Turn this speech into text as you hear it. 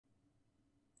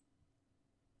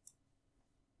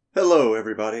Hello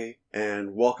everybody,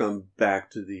 and welcome back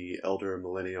to the Elder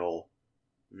Millennial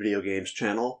Video Games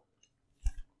channel.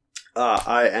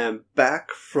 I am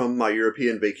back from my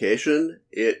European vacation.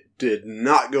 It did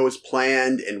not go as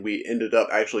planned, and we ended up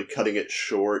actually cutting it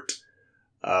short.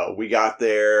 We got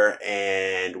there,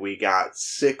 and we got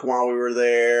sick while we were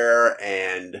there,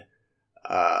 and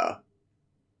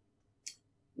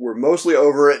we're mostly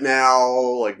over it now,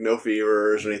 like no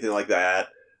fevers or anything like that.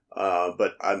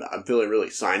 But I'm feeling really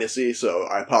sinusy, so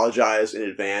I apologize in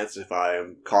advance if I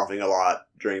am coughing a lot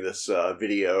during this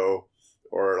video,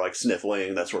 or like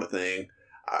sniffling, that sort of thing.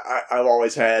 I've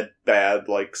always had bad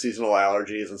like seasonal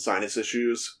allergies and sinus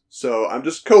issues, so I'm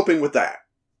just coping with that.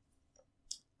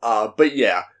 But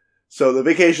yeah, so the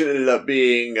vacation ended up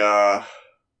being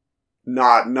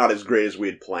not as great as we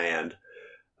had planned.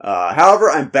 However,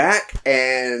 I'm back,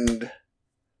 and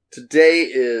today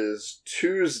is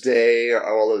Tuesday,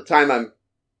 well, the time I'm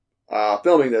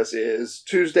filming this is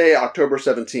Tuesday, October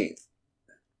 17th.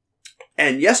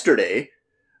 And yesterday,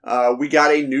 we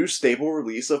got a new stable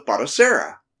release of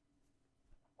Batocera.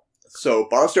 So,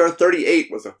 Batocera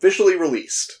 38 was officially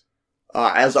released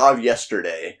as of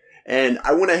yesterday. And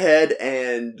I went ahead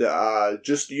and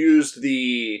just used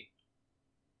the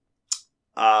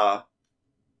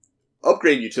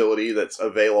upgrade utility that's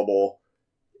available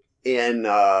in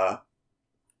the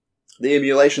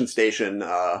emulation station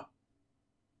part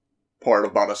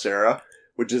of Batocera,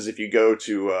 which is if you go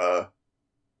to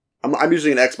I'm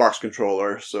using an Xbox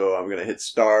controller, so I'm gonna hit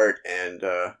start and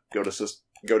go to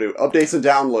updates and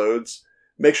downloads.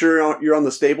 Make sure you're on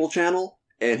the stable channel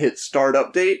and hit start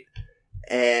update,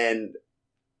 and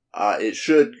it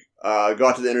should go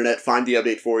out to the internet, find the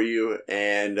update for you,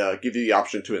 and give you the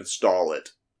option to install it.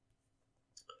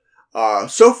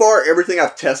 So far, everything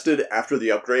I've tested after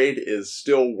the upgrade is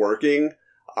still working.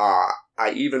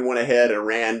 I even went ahead and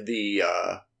ran the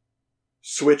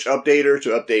Switch updater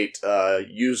to update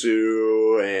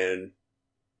Yuzu and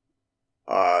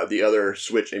the other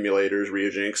Switch emulators,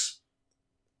 Ryujinx,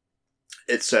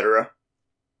 etc.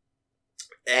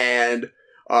 And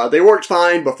they worked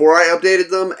fine before I updated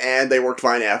them, and they worked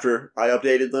fine after I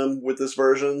updated them with this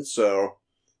version, so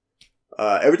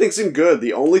everything seemed good.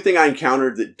 The only thing I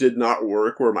encountered that did not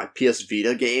work were my PS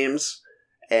Vita games,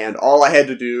 and all I had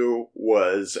to do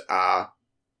was,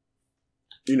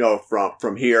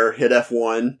 from here, hit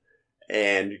F1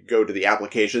 and go to the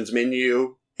applications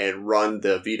menu and run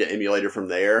the Vita emulator from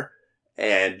there,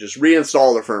 and just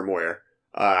reinstall the firmware.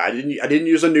 I didn't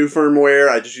use a new firmware.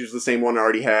 I just used the same one I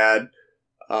already had,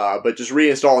 but just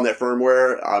reinstalling that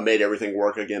firmware made everything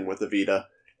work again with the Vita.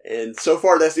 And so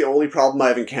far, that's the only problem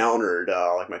I've encountered.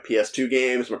 Like my PS2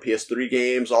 games, my PS3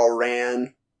 games all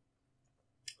ran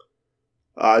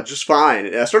just fine.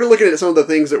 And I started looking at some of the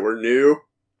things that were new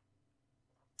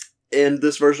in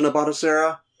this version of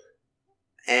Batocera.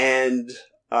 And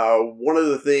one of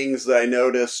the things that I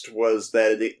noticed was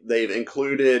that they've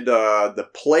included the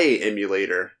Play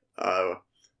emulator.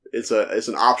 It's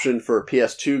an option for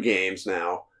PS2 games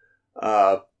now.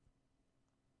 So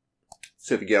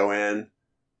if you go in,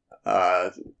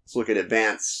 let's look at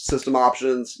advanced system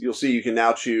options. You'll see you can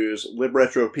now choose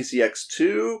LibRetro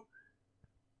PCX2,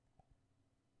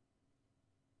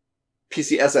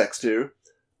 PCSX2,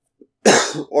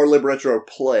 or LibRetro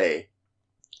Play.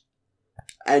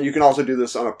 And you can also do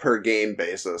this on a per game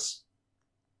basis.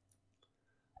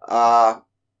 I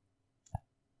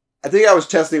think I was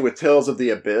testing with Tales of the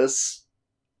Abyss.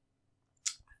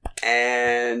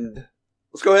 And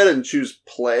let's go ahead and choose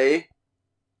Play.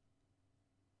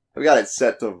 I've got it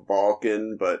set to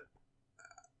Vulkan, but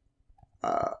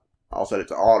I'll set it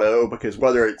to Auto, because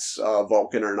whether it's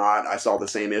Vulkan or not, I saw the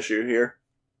same issue here.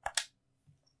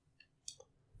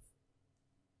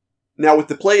 Now, with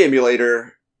the Play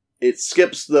emulator, it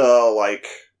skips the,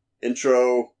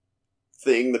 intro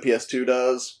thing the PS2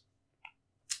 does.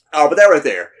 But that right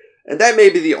there. And that may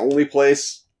be the only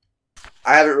place.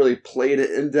 I haven't really played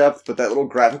it in depth, but that little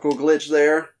graphical glitch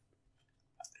there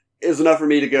is enough for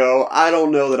me to go, I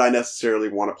don't know that I necessarily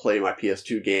want to play my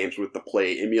PS2 games with the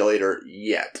Play emulator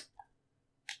yet.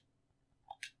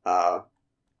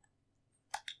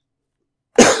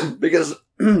 Because,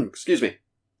 excuse me.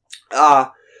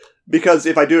 Because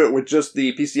if I do it with just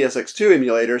the PCSX2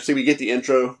 emulator, see, we get the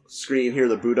intro screen here,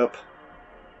 the boot up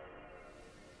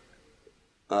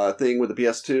thing with the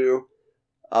PS2,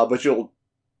 but you'll...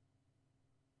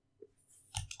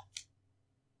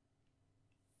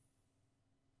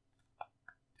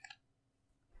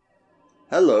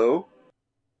 Hello.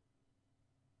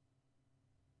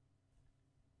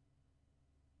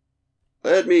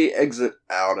 Let me exit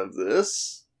out of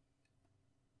this.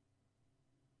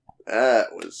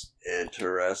 That was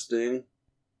interesting.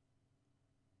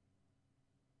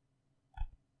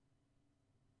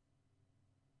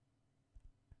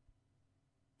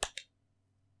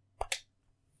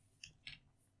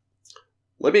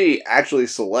 Let me actually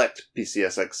select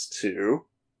PCSX2.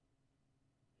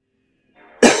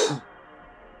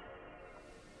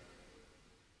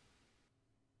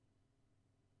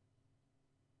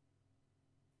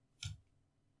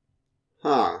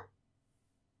 Huh.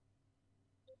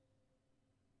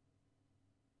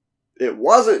 It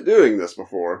wasn't doing this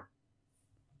before.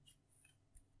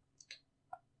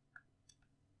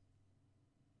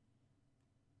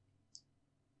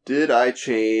 Did I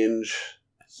change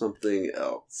something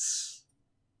else?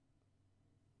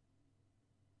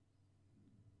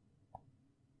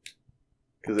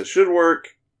 Because it should work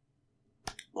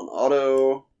on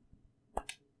auto.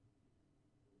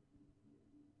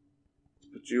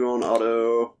 Put you on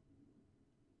auto.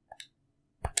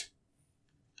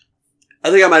 I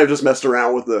think I might have just messed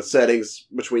around with the settings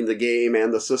between the game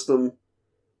and the system.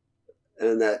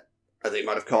 And that, I think,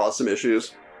 might have caused some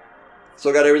issues. So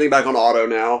I got everything back on auto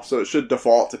now, so it should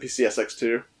default to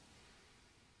PCSX2.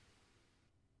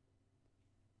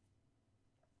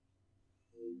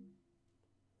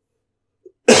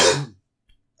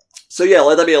 So yeah,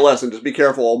 let that be a lesson. Just be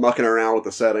careful mucking around with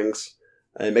the settings.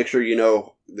 And make sure you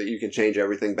know that you can change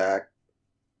everything back.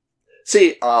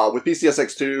 See, with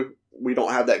PCSX2, we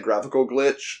don't have that graphical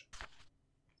glitch.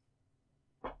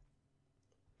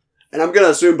 And I'm going to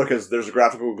assume because there's a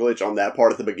graphical glitch on that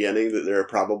part at the beginning that there are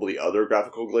probably other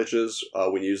graphical glitches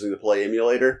when using the Play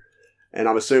emulator. And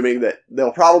I'm assuming that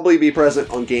they'll probably be present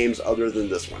on games other than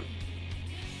this one.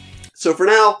 So for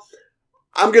now,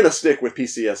 I'm going to stick with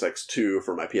PCSX2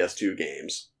 for my PS2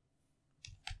 games.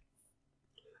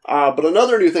 But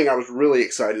another new thing I was really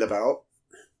excited about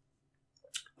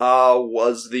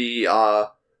was the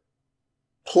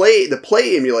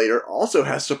Play emulator also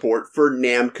has support for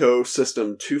Namco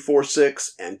System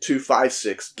 246 and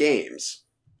 256 games.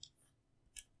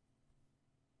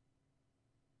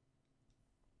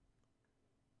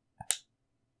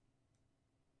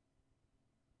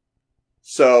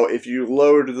 So if you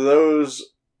load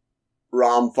those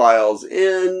ROM files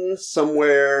in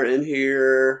somewhere in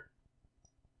here,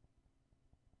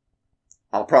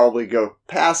 I'll probably go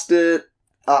past it.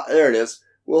 There it is.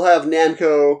 We'll have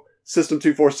Namco System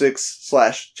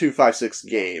 246/256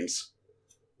 games.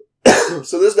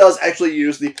 So this does actually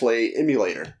use the Play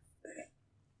emulator.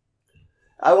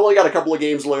 I've only got a couple of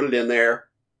games loaded in there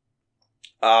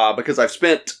because I've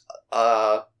spent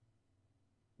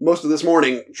most of this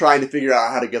morning trying to figure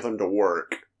out how to get them to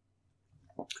work.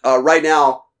 Right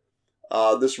now,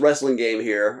 this wrestling game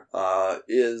here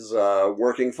is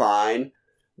working fine.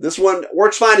 This one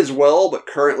works fine as well, but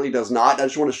currently does not. I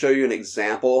just want to show you an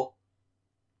example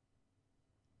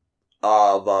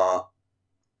of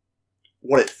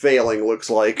what it failing looks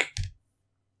like,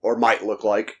 or might look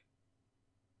like.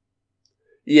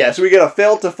 Yeah, so we get a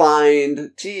failed to find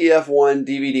TEF1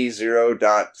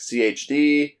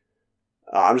 DVD0.chd.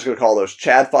 I'm just going to call those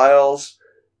CHAD files.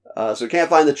 So we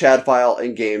can't find the CHAD file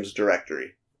in games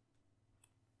directory.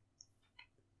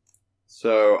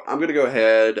 So I'm going to go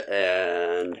ahead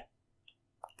and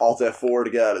Alt F4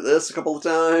 to get out of this a couple of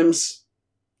times.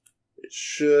 It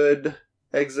should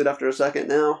exit after a second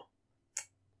now.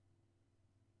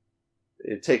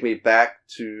 It'd take me back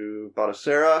to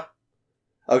Batocera.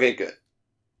 Okay, good.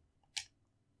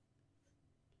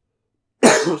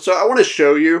 So I want to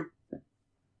show you.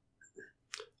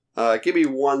 Give me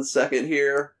 1 second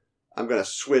here. I'm going to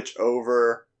switch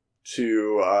over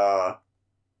to a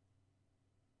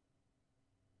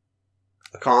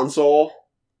console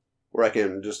where I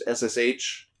can just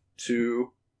SSH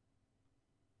to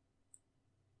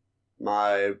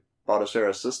my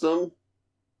Batocera system.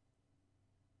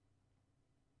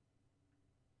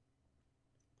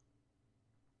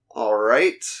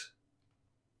 Alright.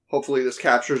 Hopefully this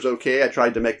captures okay. I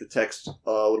tried to make the text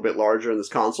a little bit larger in this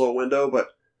console window, but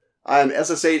I'm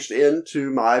SSH'd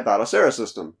into my Batocera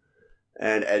system.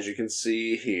 And as you can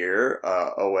see here,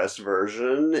 OS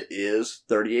version is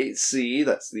 38C.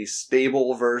 That's the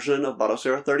stable version of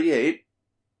Batocera 38.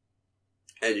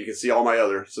 And you can see all my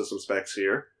other system specs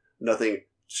here. Nothing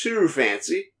too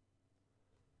fancy.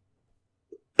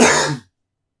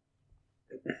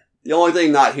 The only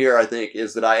thing not here, I think,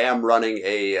 is that I am running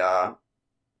a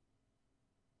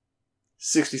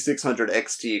 6600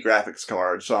 XT graphics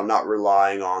card, so I'm not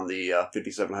relying on the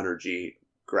 5700G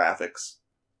graphics.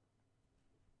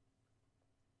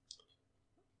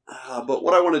 But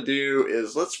what I want to do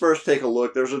is, let's first take a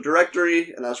look. There's a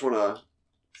directory, and I just want to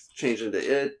change into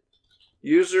it.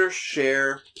 User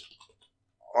share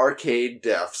arcade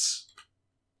defs.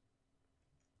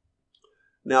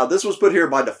 Now, this was put here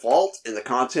by default, and the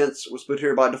contents was put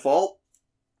here by default.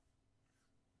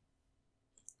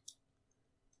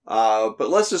 But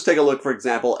let's just take a look, for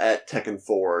example, at Tekken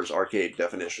 4's arcade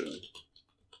definition.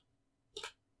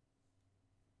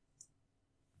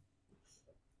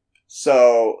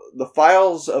 So, the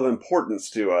files of importance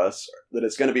to us that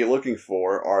it's going to be looking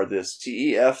for are this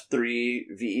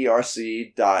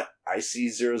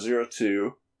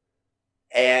TEF3VERC.IC002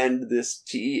 and this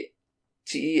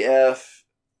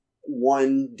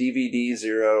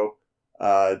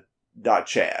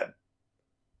TEF1DVD0.CHAD.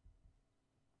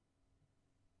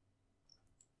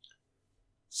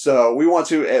 So we want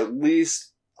to at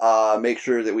least make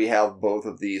sure that we have both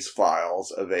of these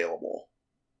files available.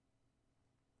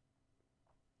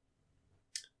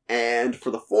 And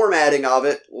for the formatting of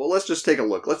it, well, let's just take a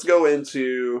look. Let's go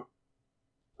into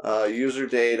user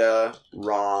data,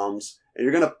 ROMs, and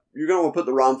you're gonna put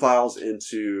the ROM files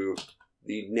into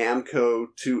the Namco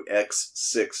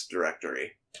 2x6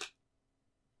 directory.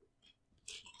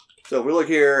 So if we look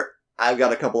here, I've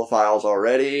got a couple of files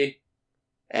already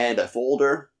and a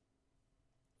folder.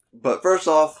 But first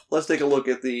off, let's take a look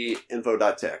at the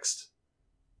info.txt.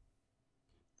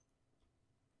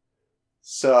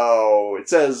 So it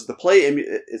says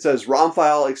it says ROM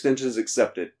file extensions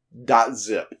accepted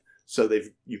 .zip. So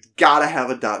you've got to have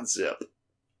a .zip,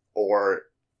 or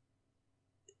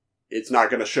it's not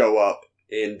going to show up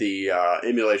in the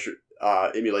emulation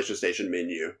station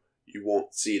menu. You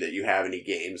won't see that you have any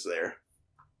games there.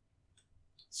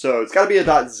 So it's got to be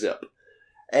a .zip.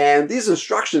 And these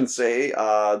instructions say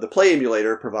the Play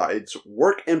emulator provides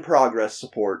work in progress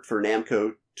support for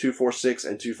Namco 246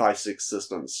 and 256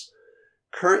 systems.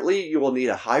 Currently, you will need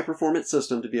a high-performance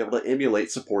system to be able to emulate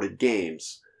supported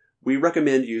games. We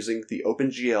recommend using the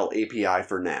OpenGL API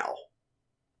for now.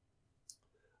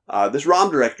 This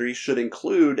ROM directory should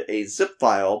include a zip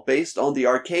file based on the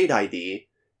arcade ID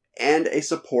and a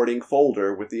supporting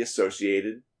folder with the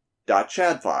associated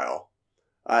 .chad file.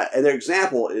 And their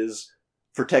example is,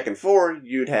 for Tekken 4,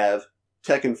 you'd have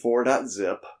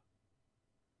tekken4.zip,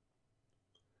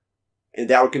 and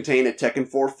that would contain a Tekken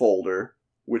 4 folder,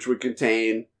 which would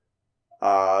contain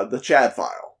the CHAD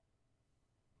file.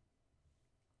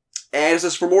 And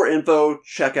as for more info,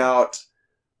 check out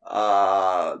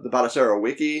the Batocera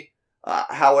wiki.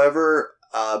 However,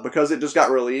 because it just got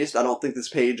released, I don't think this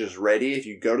page is ready. If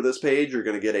you go to this page, you're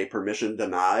going to get a permission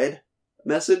denied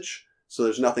message. So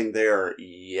there's nothing there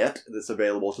yet that's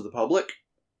available to the public.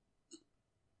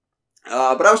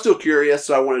 But I was still curious,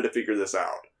 so I wanted to figure this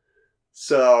out.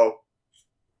 So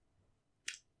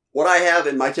what I have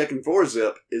in my Tekken 4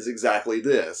 zip is exactly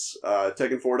this.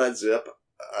 Tekken4.zip,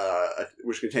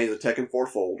 which contains a Tekken 4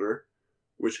 folder,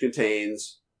 which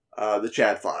contains the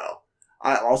CHAD file.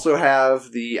 I also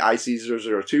have the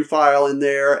IC002 file in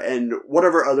there, and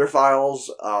whatever other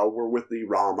files were with the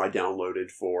ROM I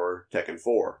downloaded for Tekken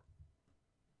 4.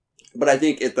 But I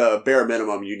think at the bare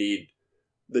minimum, you need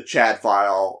the CHAD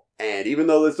file, and even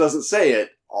though this doesn't say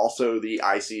it, also the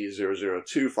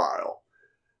IC002 file.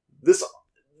 This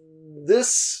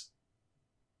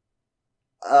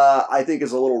I think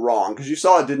is a little wrong, because you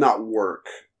saw it did not work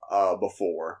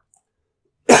before.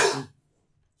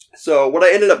 So what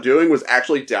I ended up doing was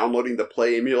actually downloading the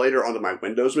Play emulator onto my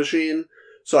Windows machine,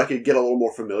 so I could get a little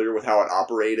more familiar with how it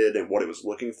operated and what it was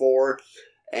looking for.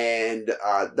 And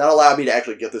that allowed me to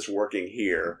actually get this working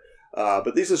here.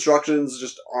 But these instructions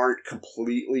just aren't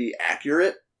completely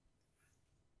accurate.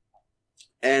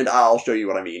 And I'll show you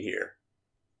what I mean here.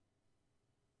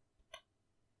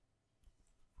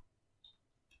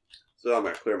 So I'm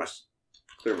going to clear my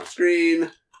screen.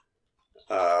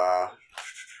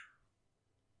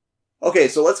 Okay,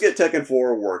 so let's get Tekken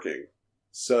 4 working.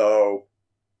 So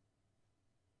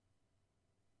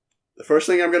the first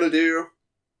thing I'm going to do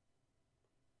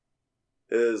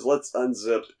is let's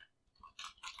unzip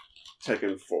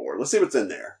Tekken 4. Let's see what's in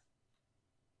there.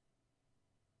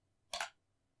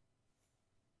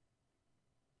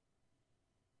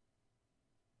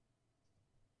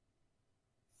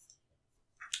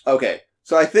 Okay,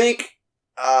 so I think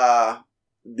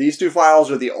these two files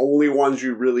are the only ones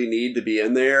you really need to be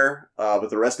in there,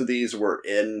 but the rest of these were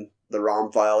in the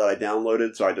ROM file that I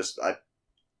downloaded, so I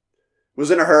was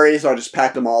in a hurry, so I just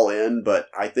packed them all in, but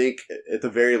I think at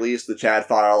the very least the CHAD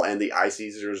file and the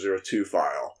IC002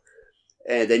 file.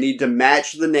 And they need to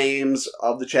match the names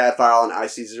of the CHAD file and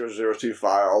IC002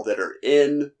 file that are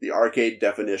in the arcade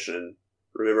definition.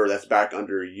 Remember, that's back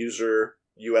under user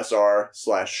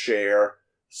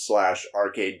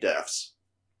usr/share/arcade defs.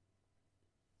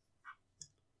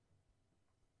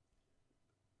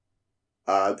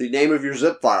 The name of your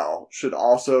zip file should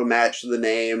also match the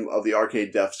name of the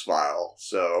arcade defs file.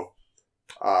 So,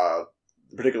 the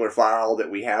particular file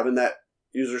that we have in that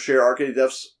user share arcade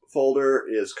defs folder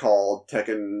is called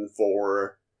Tekken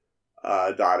 4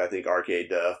 I think arcade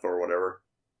def or whatever.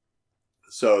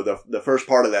 So the first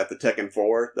part of that, the Tekken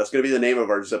 4, that's going to be the name of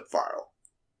our zip file.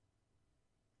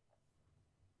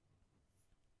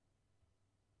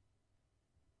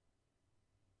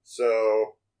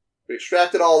 So we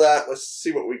extracted all that. Let's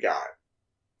see what we got.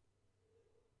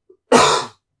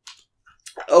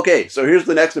 Okay, so here's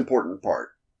the next important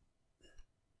part.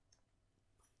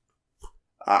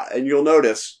 And you'll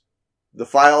notice the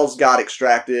files got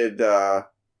extracted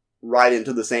right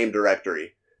into the same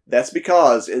directory. That's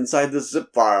because inside this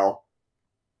zip file,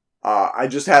 I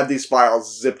just have these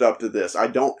files zipped up to this. I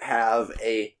don't have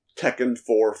a Tekken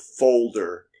 4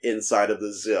 folder inside of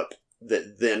the zip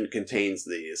that then contains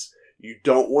these. You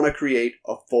don't want to create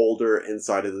a folder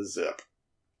inside of the zip.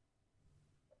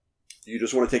 You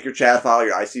just want to take your CHAD file,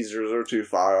 your IC002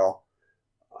 file,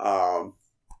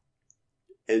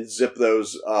 and zip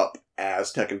those up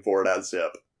as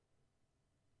Tekken4.zip.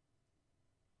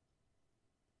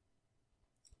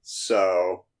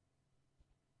 So,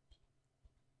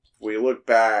 if we look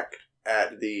back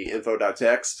at the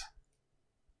info.txt,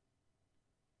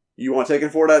 you want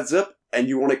Tekken4.zip, and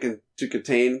you want it to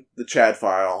contain the CHAD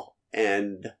file,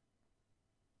 and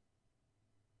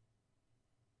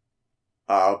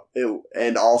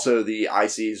also the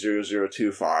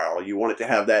IC002 file. You want it to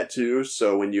have that too,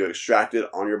 so when you extract it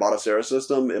on your Batocera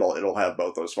system, it'll have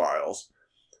both those files.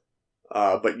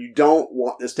 But you don't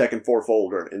want this Tekken 4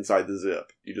 folder inside the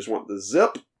zip. You just want the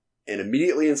zip, and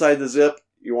immediately inside the zip,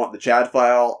 you want the CHAD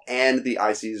file and the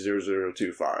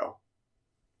IC002 file.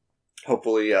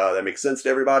 Hopefully that makes sense to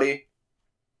everybody.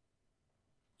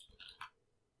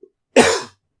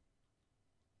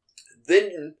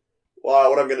 Then,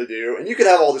 what I'm going to do, and you can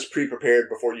have all this pre-prepared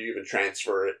before you even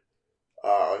transfer it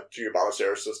to your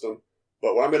Batocera system,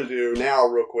 but what I'm going to do now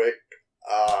real quick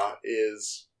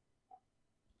is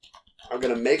I'm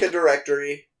going to make a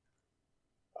directory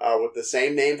with the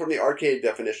same name from the arcade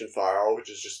definition file, which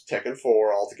is just Tekken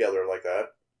 4 all together like that.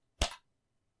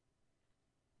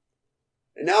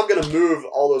 And now I'm going to move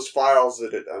all those files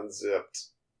that it unzipped.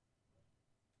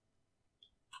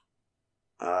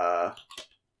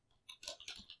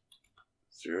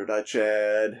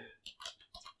 Zero.chad,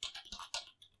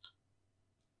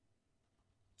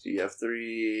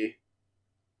 df3,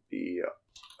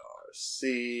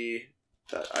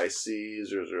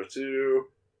 brc.ic002,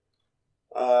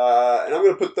 and I'm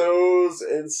going to put those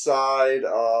inside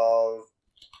of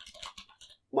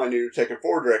my new Tekken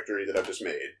 4 directory that I've just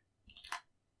made.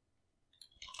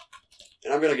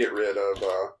 And I'm going to get rid of those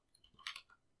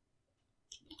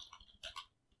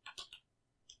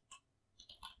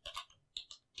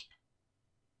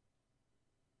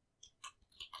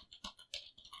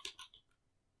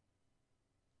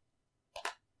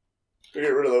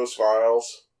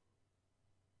files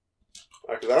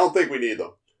because I don't think we need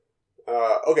them.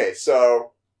 Okay,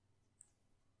 so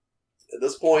at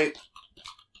this point,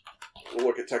 we'll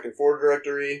look at Tekken 4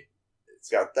 directory. It's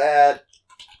got that.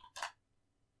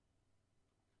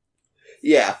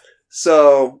 Yeah,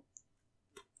 so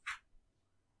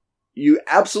you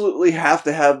absolutely have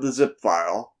to have the zip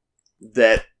file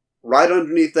that right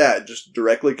underneath that just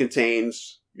directly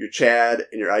contains your CHAD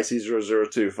and your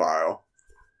IC002 file.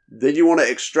 Then you want to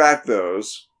extract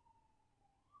those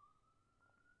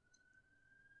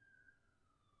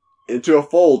into a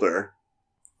folder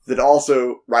that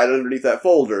also, right underneath that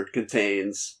folder,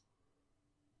 contains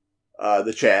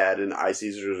the CHAD and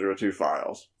IC002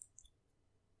 files.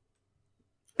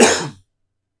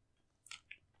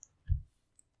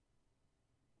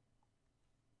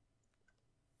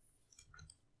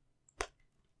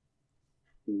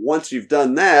 Once you've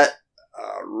done that,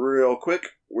 real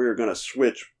quick, we're going to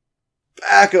switch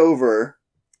back over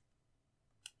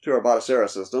to our Batocera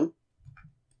system.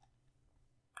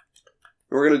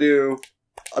 We're going to do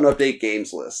an update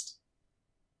games list.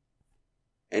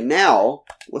 And now,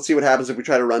 let's see what happens if we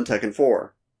try to run Tekken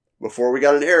 4. Before we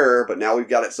got an error, but now we've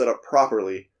got it set up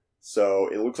properly, so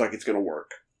it looks like it's going to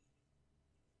work.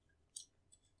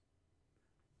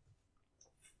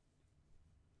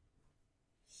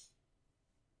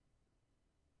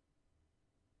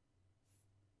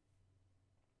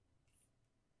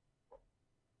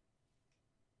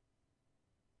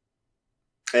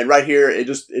 And right here,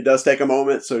 it does take a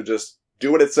moment, so just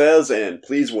do what it says and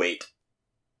please wait.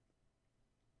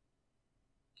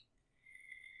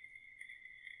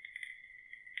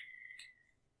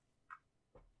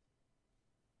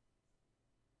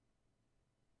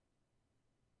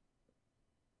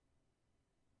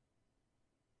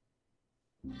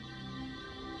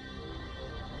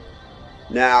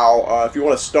 Now, if you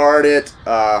want to start it,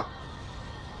 on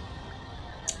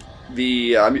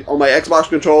my Xbox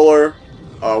controller,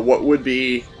 what would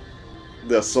be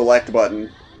the select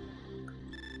button,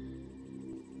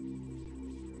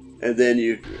 and then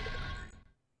you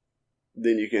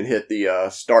can hit the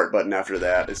start button after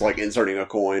that. It's like inserting a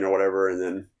coin or whatever, and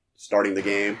then starting the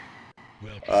game.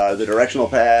 The directional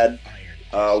pad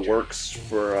works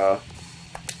for,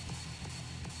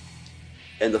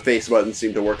 and the face buttons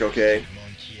seem to work okay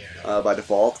by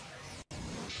default.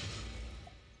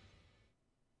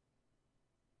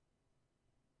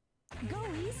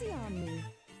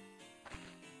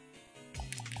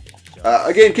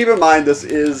 Again, keep in mind this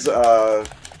is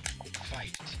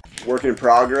work in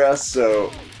progress,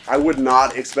 so I would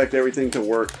not expect everything to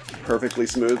work perfectly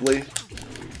smoothly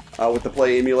with the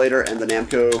Play emulator and the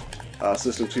Namco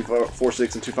System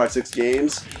 246 and 256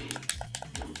 games.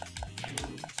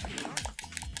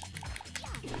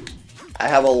 I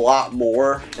have a lot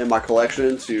more in my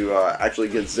collection to actually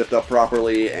get zipped up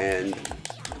properly and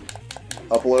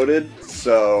uploaded,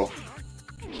 so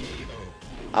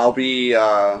I'll be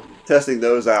testing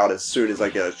those out as soon as I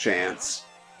get a chance.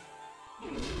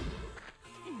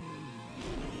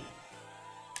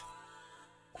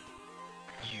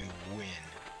 You win.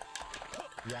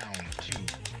 Round 2.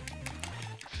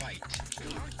 Fight.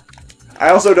 I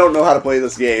also don't know how to play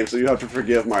this game, so you have to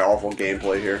forgive my awful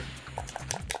gameplay here.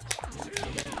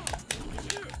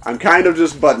 I'm kind of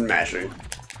just button mashing.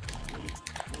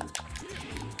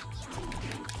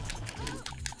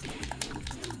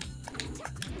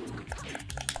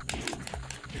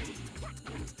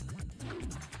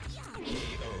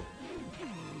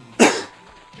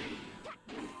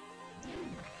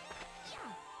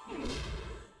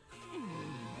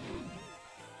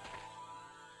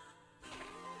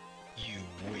 You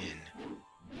win.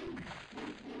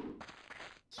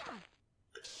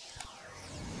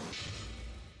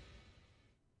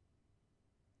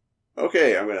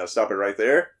 Okay, I'm going to stop it right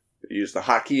there. Use the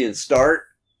hotkey and start,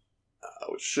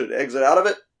 which should exit out of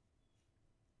it.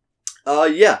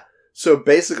 Yeah, so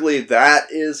basically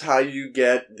that is how you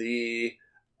get the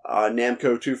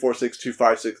Namco 246,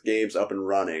 256 games up and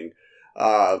running.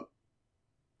 Or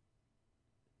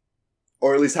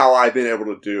at least how I've been able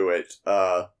to do it.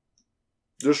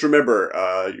 Just remember,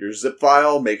 your zip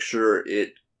file, make sure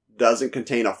it doesn't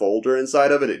contain a folder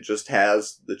inside of it. It just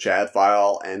has the CHAD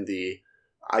file and the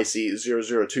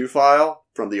IC002 file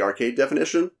from the arcade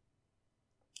definition.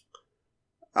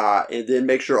 And then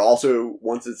make sure also,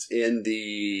 once it's in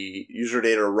the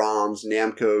userdata ROM's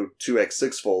Namco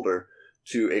 2x6 folder,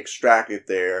 to extract it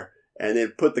there, and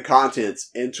then put the contents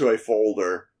into a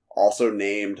folder also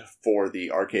named for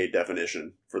the arcade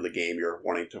definition for the game you're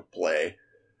wanting to play.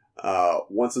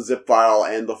 Once the zip file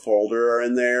and the folder are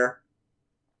in there,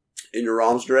 in your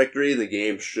ROMs directory, the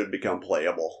game should become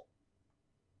playable.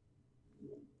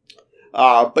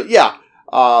 But yeah,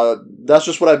 that's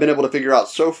just what I've been able to figure out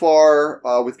so far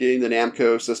with getting the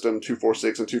Namco System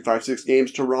 246 and 256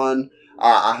 games to run.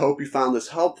 I hope you found this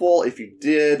helpful. If you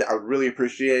did, I would really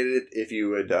appreciate it if you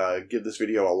would give this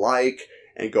video a like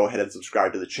and go ahead and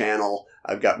subscribe to the channel.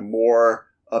 I've got more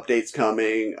updates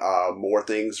coming, more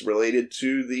things related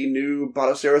to the new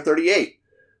Batocera 38.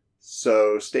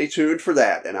 So stay tuned for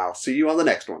that, and I'll see you on the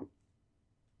next one.